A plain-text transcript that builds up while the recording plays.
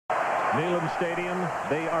Neyland Stadium,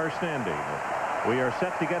 they are standing. We are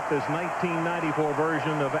set to get this 1994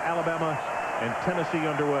 version of Alabama and Tennessee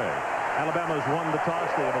underway. Alabama's won the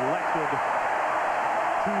toss. They have elected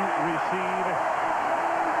to receive.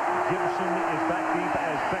 Gibson is back deep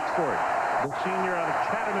as Becksport, the senior out of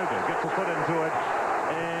Chattanooga, gets a foot into it,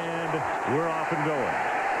 and we're off and going.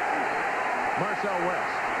 Marcel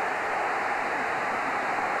West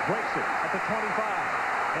breaks it at the 25,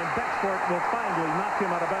 and Becksport will finally knock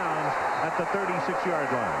him out of bounds at the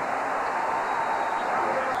 36-yard line.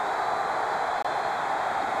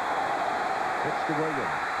 Pitch to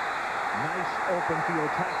Williams. Nice open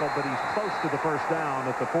field tackle, but he's close to the first down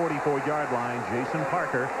at the 44-yard line. Jason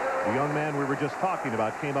Parker, the young man we were just talking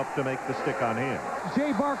about, came up to make the stick on him.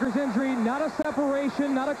 Jay Barker's injury, not a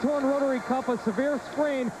separation, not a torn rotary cuff, a severe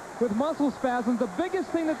sprain with muscle spasms. The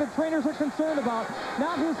biggest thing that the trainers are concerned about,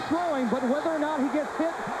 not his throwing, but whether or not he gets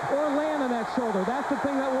hit or land on that shoulder. That's the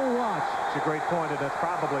thing that we'll watch. It's a great point, and that's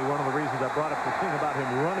probably one of the reasons I brought up the thing about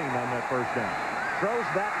him running on that first down. Throws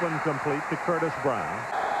that one complete to Curtis Brown.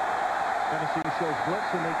 Tennessee shows blitz,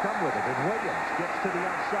 and they come with it. And Williams gets to the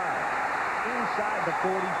outside. Inside the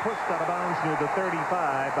 40, pushed out of bounds near the 35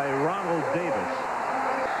 by Ronald Davis.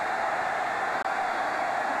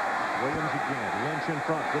 Williams again. Lynch in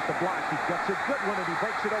front with the block. He gets a good one, and he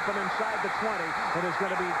breaks it open inside the 20, and is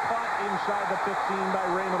going to be caught inside the 15 by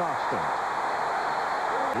Raymond Austin.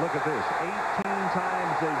 Look at this. 18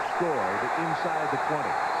 times they've scored inside the 20.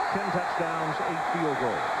 10 touchdowns, 8 field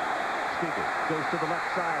goals. Speaker goes to the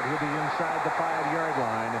left side. He'll be inside the 5-yard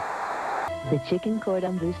line. The chicken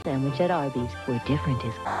cordon bleu sandwich at Arby's, where different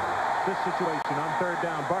is. This situation on third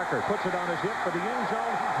down. Barker puts it on his hip for the end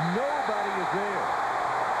zone. Nobody is there.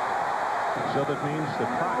 So that means that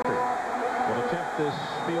Proctor will attempt this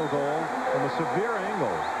field goal from a severe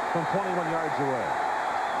angle from 21 yards away.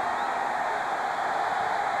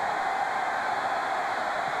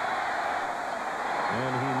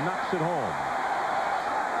 And he knocks it home.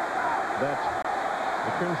 That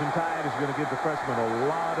the Crimson Tide is going to give the freshman a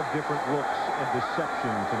lot of different looks and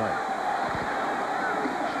deception tonight.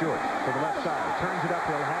 Stewart to the left side, turns it up.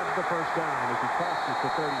 He'll have the first down as he crosses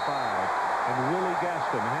the 35. And Willie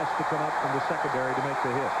Gaston has to come up from the secondary to make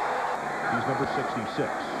the hit. He's number 66.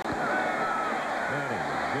 Manning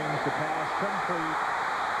brings the pass complete.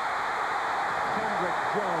 Kendrick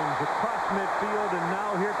Jones across midfield, and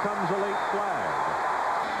now here comes a late flag.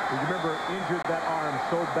 You remember, injured that arm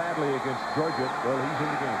so badly against Georgia. Well, he's in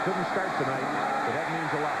the game. Couldn't start tonight, but that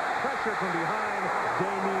means a lot. Pressure from behind.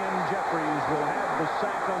 Damian Jeffries will have the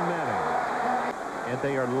sack on Manning. And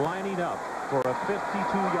they are lining up for a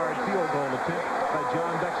 52-yard field goal attempt by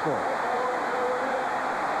John Becksport.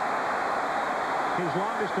 His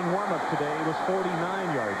longest in warm-up today was 49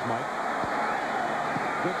 yards, Mike.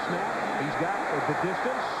 Good snap. He's got the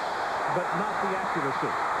distance, but not the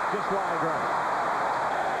accuracy. Just wide right.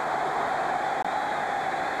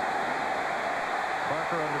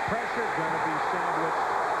 Barker under pressure, going to be sandwiched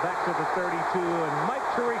back to the 32, and Mike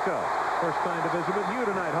Tirico, first time to visit with you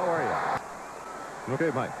tonight. How are you?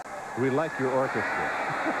 Okay, Mike. We like your orchestra.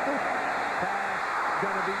 Pass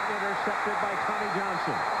going to be intercepted by Tommy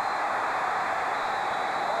Johnson.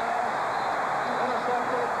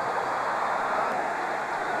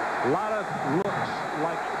 A lot of looks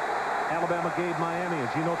like Alabama gave Miami and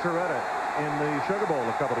Gino Torretta in the Sugar Bowl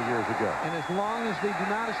a couple of years ago. And as long as they do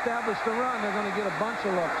not establish the run, they're going to get a bunch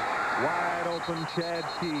of looks. Wide open Chad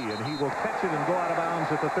Key, and he will catch it and go out of bounds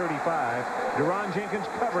at the 35. Deron Jenkins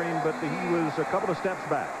covering, but he was a couple of steps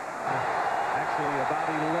back. Actually, about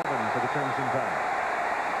 11 for the Crimson Tide.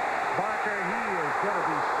 Barker, he is going to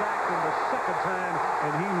be sacked in the second time,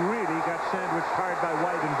 and he really got sandwiched hard by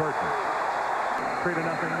White and Burton. 3-0,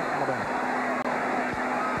 Alabama.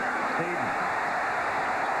 Hayden.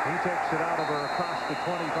 He takes it out over across the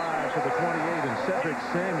 25 to the 28, and Cedric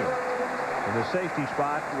Samuel in the safety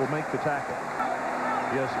spot will make the tackle.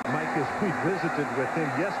 Yes, Mike, as we visited with him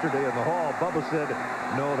yesterday in the hall, Bubba said,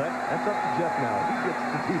 no, that's up to Jeff now. He gets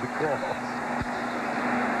to do the calls.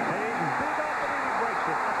 Hayden, big opening, he breaks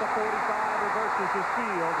it at the 45, reverses his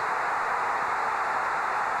field.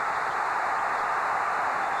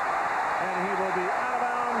 And he will be out of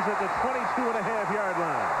bounds at the 22.5-yard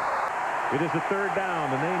line. It is a third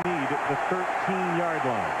down, and they need the 13-yard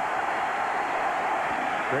line.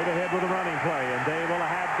 Straight ahead with a running play, and they will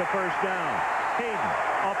have the first down. Hayden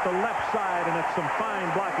off the left side, and it's some fine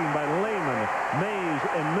blocking by Lehman, Mays,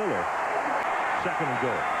 and Miller. Second and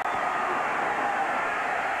goal.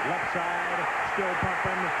 Left side, still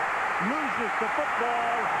pumping. Loses the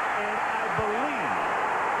football, and I believe,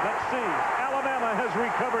 let's see, Alabama has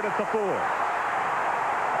recovered at the 4.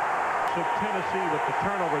 of Tennessee with the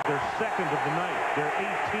turnover, their second of the night, their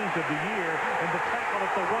 18th of the year, and the tackle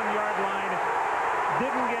at the 1-yard line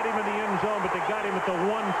didn't get him in the end zone, but they got him at the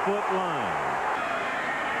 1-foot line.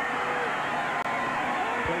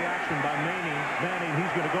 Play action by Manning.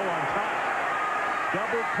 He's going to go on top.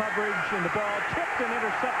 Double coverage, and the ball tipped and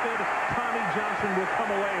intercepted. Tommy Johnson will come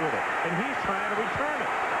away with it, and he's trying to return it.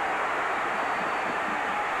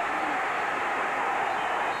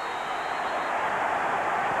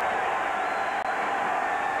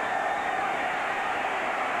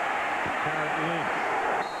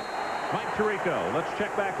 Mike Tirico, let's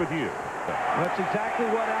check back with you. That's exactly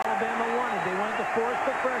what Alabama wanted. They wanted to force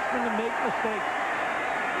the freshman to make mistakes.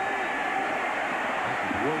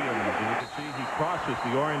 Williams, and you can see he crosses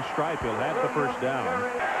the orange stripe. He'll have the first down.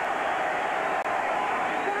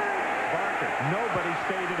 Barker, nobody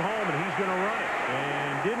stayed at home, and he's going to run it.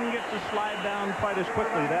 And didn't get to slide down quite as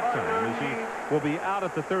quickly that time, as he will be out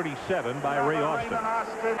at the 37 by Ray Austin.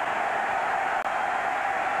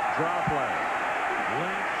 Draw play.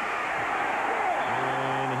 Lynch.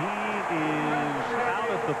 And he is out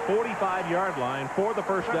at the 45-yard line for the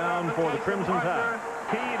first down for the Crimson Tide.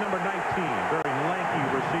 Key number 19, very lanky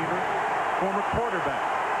receiver, former quarterback,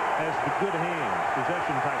 has the good hands,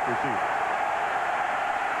 possession-type receiver.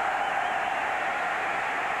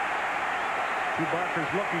 Two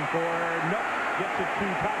Barker's looking for, nope, gets it to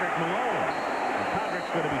Todrick Malone. And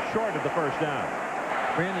Todrick's going to be short of the first down.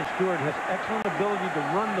 Brandon Stewart has excellent ability to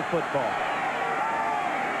run the football.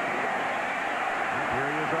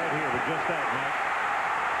 Here he is right here with just that, Mike.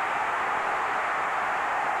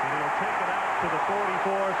 And he'll take it out to the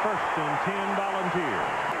 44, first and 10 Volunteers.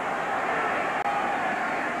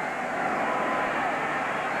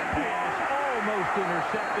 Pass almost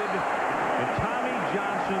intercepted, and Tommy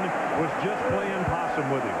Johnson was just playing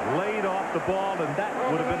possum with him. Laid off the ball, and that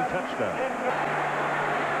would have been a touchdown.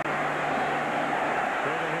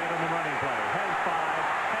 Straight ahead on the running play. Has 5,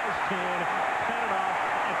 has 10, cut it off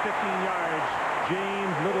at 15 yards.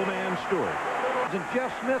 James Littleman Stewart. And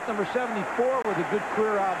Jeff Smith, number 74, with a good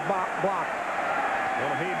clear out block.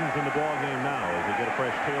 Well, Hayden's in the ball game now as they get a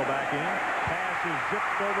fresh tailback in. Pass is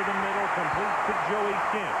zipped over the middle, complete to Joey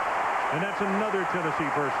Kent. And that's another Tennessee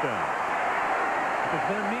first down. It's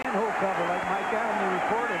been a manhole cover like Mike Allen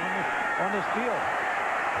reported on this field.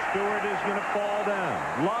 Stewart is going to fall down.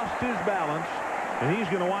 Lost his balance, and he's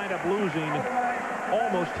going to wind up losing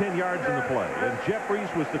almost 10 yards in the play. And Jeffries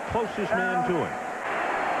was the closest man to him.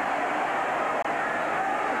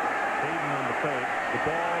 Hayden on the fake. The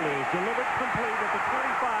ball is delivered complete at the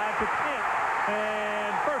 25 to Kent.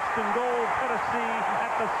 And first and goal, Tennessee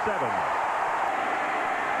at the 7.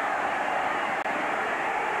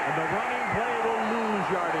 And the running play will lose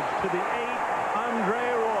yardage to the 8. Andre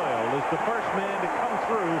Royal is the first man to come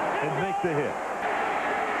through and make the hit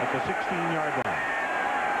at the 16-yard line.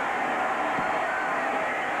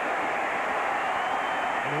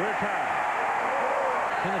 And we're tied.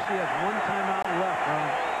 Tennessee has one timeout left, Ron.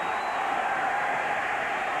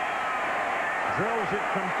 Drills it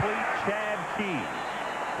complete. Chad Key.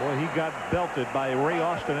 Well, he got belted by Ray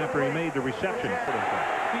Austin after he made the reception.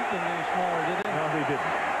 Feet didn't get any smaller, did they? No, he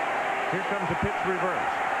didn't. Here comes a pitch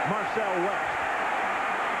reverse. Marcel West.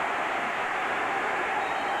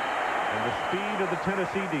 And the speed of the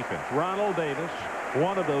Tennessee defense. Ronald Davis,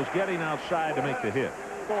 one of those getting outside to make the hit.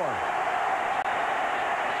 4.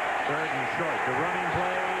 Third and short. The running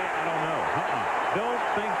play, I don't know. Don't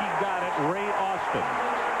think he got it. Ray Austin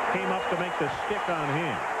came up to make the stick on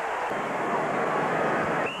him.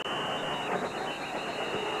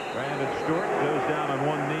 Brandon Stewart goes down on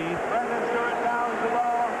one knee. Brandon Stewart downs the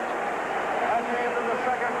ball at the end of the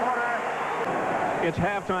second quarter. It's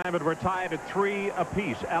halftime, and we're tied at 3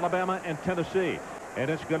 apiece, Alabama and Tennessee. And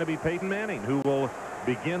it's going to be Peyton Manning who will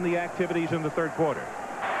begin the activities in the third quarter.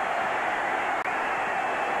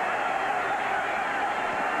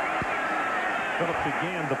 Phillips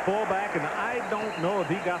again, the fullback, and I don't know if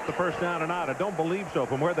he got the first down or not. I don't believe so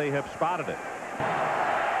from where they have spotted it.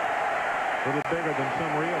 A little bigger than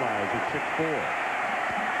some realize at 6'4".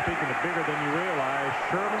 Speaking of bigger than you realize,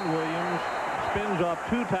 Sherman Williams spins off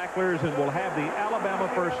 2 tacklers and will have the Alabama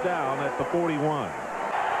first down at the 41.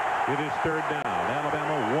 It is third down.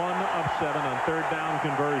 Alabama 1 of 7 on third down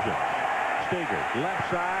conversion. Steger, left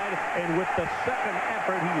side, and with the second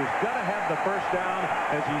effort, he is going to have the first down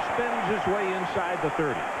as he spins his way inside the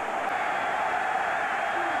 30.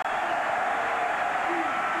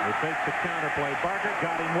 They fake the counter play. Barker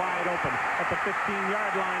got him wide open at the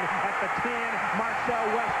 15-yard line. At the 10, Marcel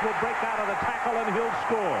West will break out of the tackle, and he'll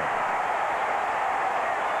score.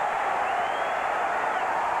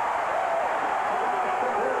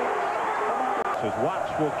 as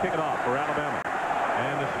Watts will kick it off for Alabama.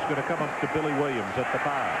 And this is going to come up to Billy Williams at the 5.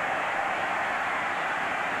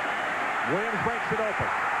 Williams breaks it open.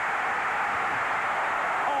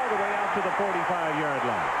 All the way out to the 45-yard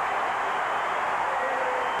line.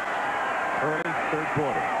 Early third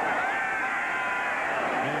quarter.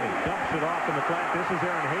 And he dumps it off in the flat. This is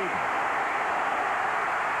Aaron Hayden.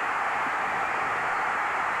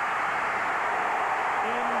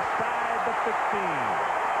 Inside the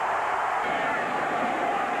 15.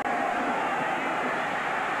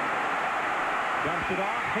 Dumps it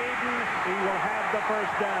off. Hayden, he will have the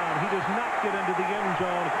first down. He does not get into the end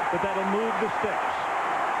zone, but that'll move the sticks.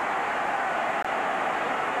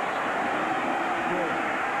 Good.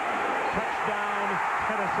 Touchdown,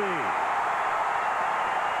 Tennessee.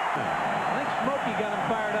 I think Smokey got him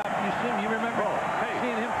fired up. You remember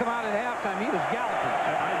seeing him come out at halftime. He was galloping.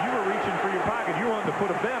 You were reaching for your pocket. You wanted to put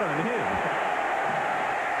a bet on him.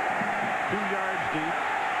 2 yards deep.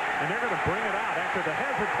 And they're going to bring it out after the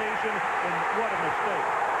hesitation, and what a mistake.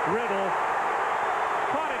 Riddle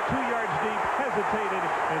caught it 2 yards deep, hesitated,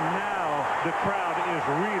 and now the crowd is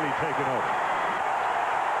really taking over.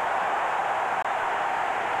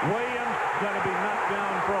 Williams going to be knocked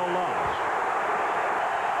down for a loss.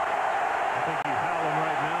 I think he's howling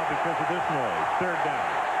right now because of this noise. Third down.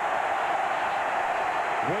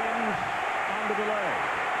 Williams on the delay.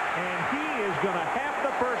 And he is going to have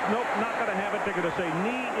the first. Nope, not going to have it. They're going to say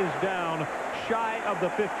knee is down shy of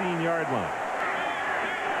the 15-yard line.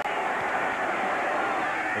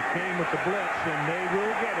 They came with the blitz, and they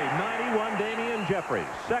will get it. 91, Damian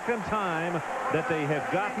Jeffries. Second time that they have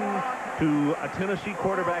gotten to a Tennessee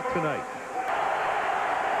quarterback tonight.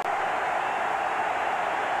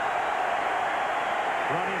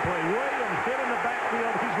 Running play. Williams hit in the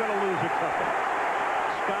backfield. He's going to lose a couple.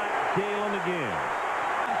 Scott Galen again.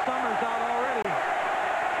 Summers out already.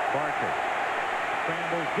 Barker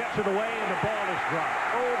scrambles, gets it away, and the ball is dropped.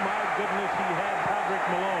 Oh my goodness, he had Todrick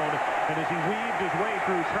Malone, and as he weaved his way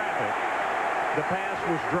through traffic, the pass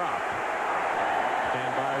was dropped.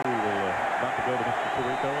 Stand by, we will about to go to Mr.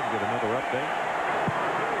 Tirico and get another update.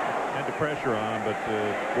 Had the pressure on, but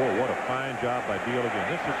whoa, what a fine job by Deal again.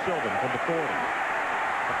 This is Sylvan from the 40.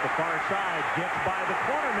 Up the far side, gets by the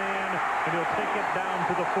corner man, and he'll take it down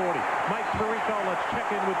to the 40. Mike Tirico, let's check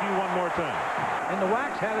in with you one more time. And the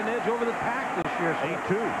Wax had an edge over the Pack this year.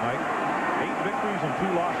 8-2, Mike. 8 victories and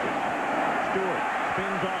 2 losses. Stewart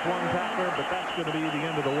spins off one tackler, but that's going to be the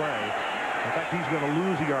end of the way. In fact, he's going to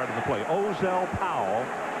lose a yard in the play. Ozell Powell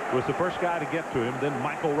was the first guy to get to him, then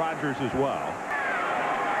Michael Rogers as well.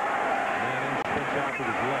 And spins out to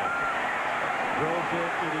his left. Throws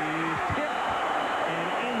it, it is tipped.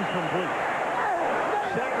 Incomplete.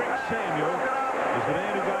 Cedric Samuel is the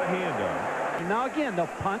man who got a hand on it. And now again, they'll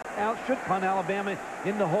punt. Should punt Alabama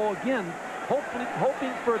in the hole again,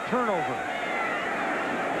 hoping for a turnover.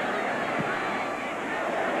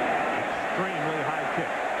 Extremely high kick.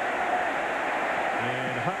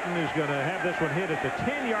 And Hutton is going to have this one hit at the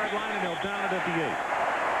 10-yard line, and they'll down it at the 8.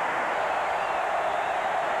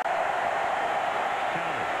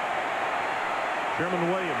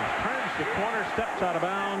 Sherman Williams turns the corner, steps out of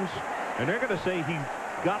bounds, and they're going to say he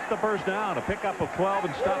got the first down, a pickup of 12,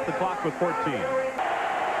 and stop the clock with 14. Again,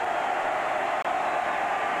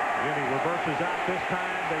 he reverses out this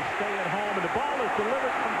time. They stay at home, and the ball is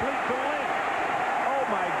delivered complete to Link. Oh,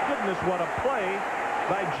 my goodness, what a play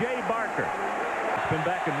by Jay Barker. It's been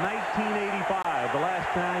back in 1985, the last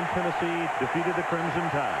time Tennessee defeated the Crimson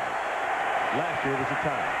Tide. Last year was a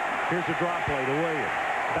tie. Here's a draw play to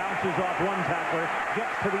Williams. Bounces off one tackler,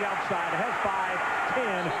 gets to the outside, has 5,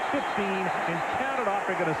 10, 15, and counted off.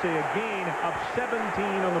 They're going to say a gain of 17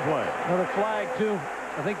 on the play. Another flag, too.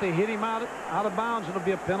 I think they hit him out of bounds. It'll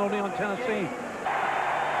be a penalty on Tennessee.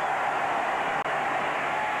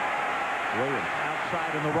 Williams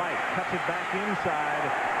outside on the right, cuts it back inside,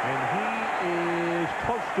 and he is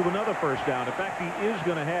close to another first down. In fact, he is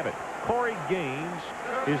going to have it. Corey Gaines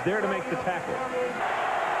is there to make the tackle.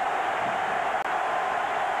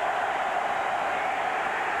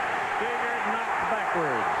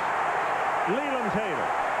 Backwards. Leland Taylor.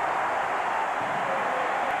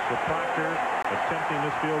 So Proctor attempting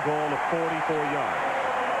this field goal of 44 yards.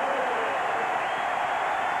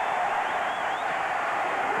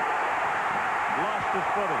 Lost his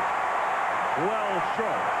footing. Well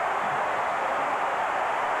short.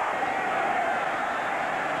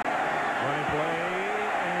 Running play,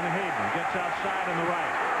 and Hayden gets outside on the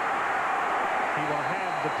right. He will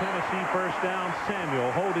have the Tennessee first down.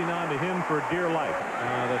 Samuel holding on to him for dear life.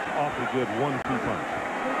 That's awfully good 1-2 punch.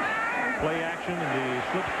 Play action and the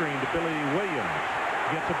slip screen to Billy Williams.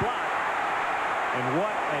 Gets a block. And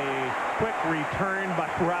what a quick return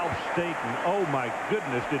by Ralph Staten. Oh, my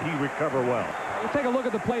goodness, did he recover well. Let's take a look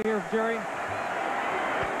at the play here, Jerry.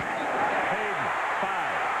 Hayden,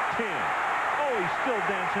 5, 10. Oh, he's still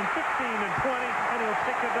dancing. 15 and 20, and he'll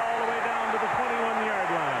take it all the way down to the 21-yard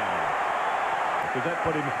line. Because that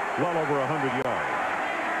put him well over 100 yards.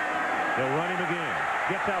 They'll run him again.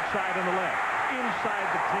 Gets outside on the left. Inside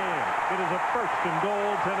the 10. It is a first and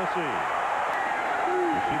goal, Tennessee.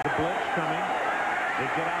 You see the blitz coming. They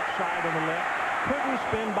get outside on the left. Couldn't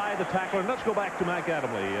spin by the tackler. And let's go back to Mike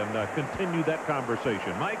Adamle and continue that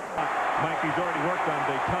conversation. Mike, he's already worked on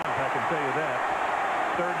detente, I can tell you that.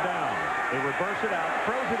 Third down. They reverse it out,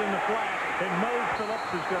 throws it in the flat, and Mo Phillips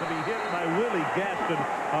is going to be hit by Willie Gaston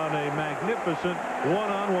on a magnificent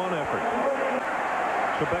one-on-one effort.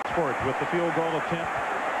 So Bexford with the field goal attempt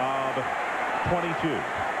of 22.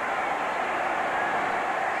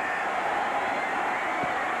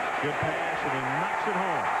 Good pass, and he knocks it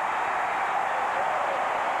home.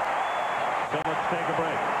 So let's take a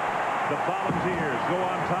break. The Volunteers go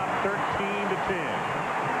on top 13-10.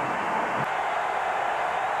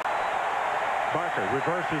 Barker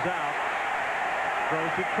reverses out,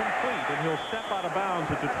 throws it complete, and he'll step out of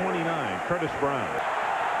bounds at the 29. Curtis Brown.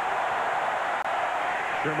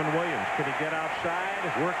 Sherman Williams, can he get outside?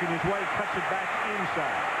 Working his way, cuts it back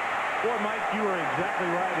inside. Boy, Mike, you are exactly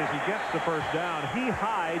right. As he gets the first down, he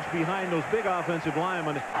hides behind those big offensive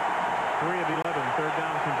linemen. 3 of 11 third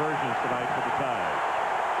down conversions tonight for the Tide.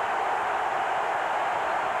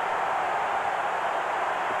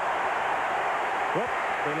 Whoop,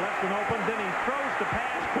 they left him open. Then he throws the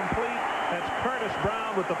pass complete. That's Curtis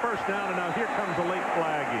Brown with the first down, and now here comes a late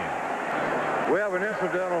flag in. We have an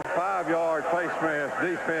incidental 5-yard face mask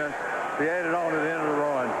defense. He added on at the end of the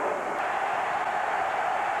run.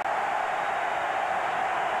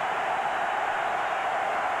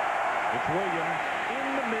 It's Williams in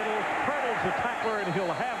the middle, hurdles the tackler, and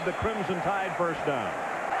he'll have the Crimson Tide first down.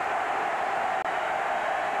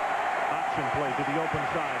 Option play to the open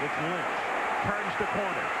side. It's Lynch. Turns the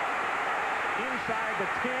corner. Inside the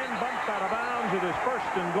 10, bumped out of bounds. It is first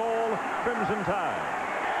and goal, Crimson Tide.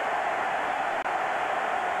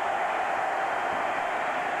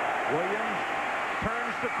 Williams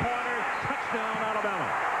turns the corner. Touchdown, Alabama.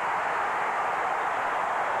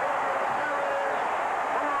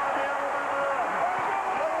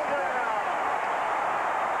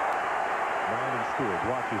 Brandon Stewart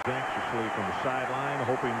watches anxiously from the sideline,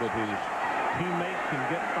 hoping that his teammate can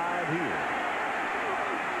get 5 here.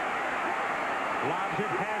 Lobs it,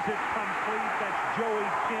 has it complete. That's Joey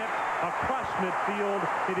Kent across midfield.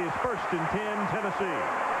 It is first and 10, Tennessee.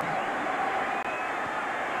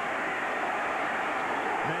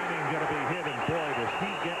 Manning going to be hit, and boy, does he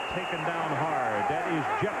get taken down hard. That is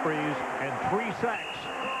Jeffries, and 3 sacks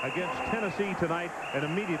against Tennessee tonight, and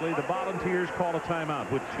immediately the Volunteers call a timeout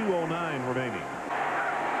with 2:09 remaining.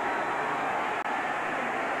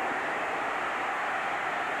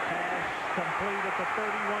 Pass complete at the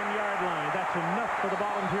 31-yard line. That's enough for the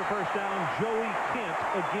Volunteer first down. Joey Kent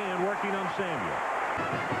again working on Samuel.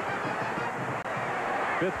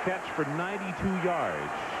 5th catch for 92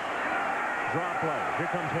 yards. Draw play.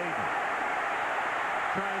 Here comes Hayden.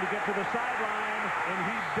 Trying to get to the sideline, and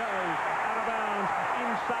he does. Out of bounds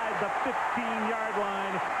inside the 15-yard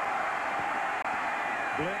line.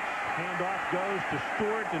 Blitz. Handoff goes to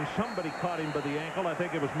Stewart, and somebody caught him by the ankle. I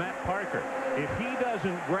think it was Matt Parker. If he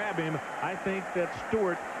doesn't grab him, I think that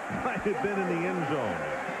Stewart might have been in the end zone.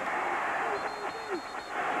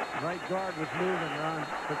 Right guard was moving, Ron,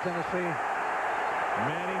 for Tennessee.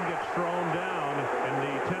 Manning gets thrown down, and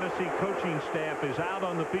the Tennessee coaching staff is out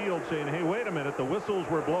on the field saying, hey, wait a minute, the whistles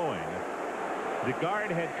were blowing. The guard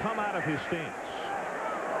had come out of his stance.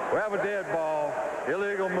 We have a dead ball,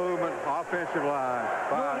 illegal movement, offensive line,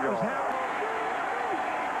 5 yards.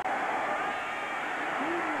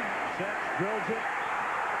 Sets, drills it,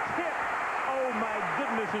 tip. Oh, my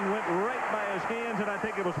goodness, and went right by his hands, and I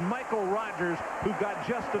think it was Michael Rogers who got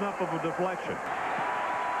just enough of a deflection.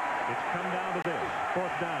 It's come down to this.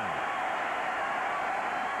 4th down.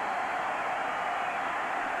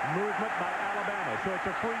 Movement by Alabama, so it's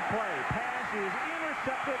a free play. Pass is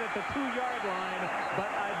intercepted at the 2-yard line,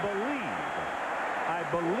 but I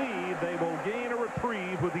believe they will gain a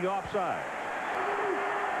reprieve with the offside.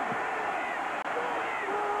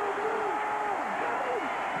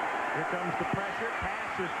 Here comes the pressure.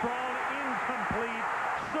 Pass is thrown incomplete.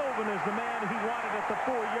 Sylvan is the man he wanted at the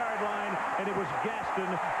 4-yard line, and it was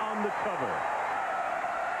Gaston on the cover.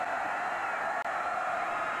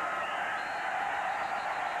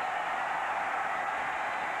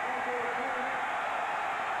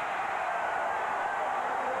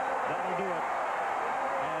 That'll do it.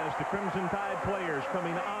 Crimson Tide players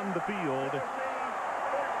coming on the field.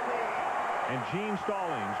 And Gene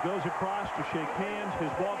Stallings goes across to shake hands. His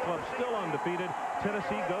ball club still undefeated.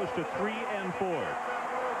 Tennessee goes to 3-4.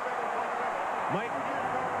 Mike?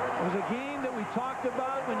 It was a game that we talked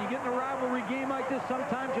about. When you get in a rivalry game like this,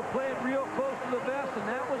 sometimes you play it real close to the vest, and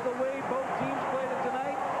that was the way both teams played it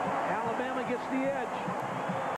tonight. Alabama gets the edge.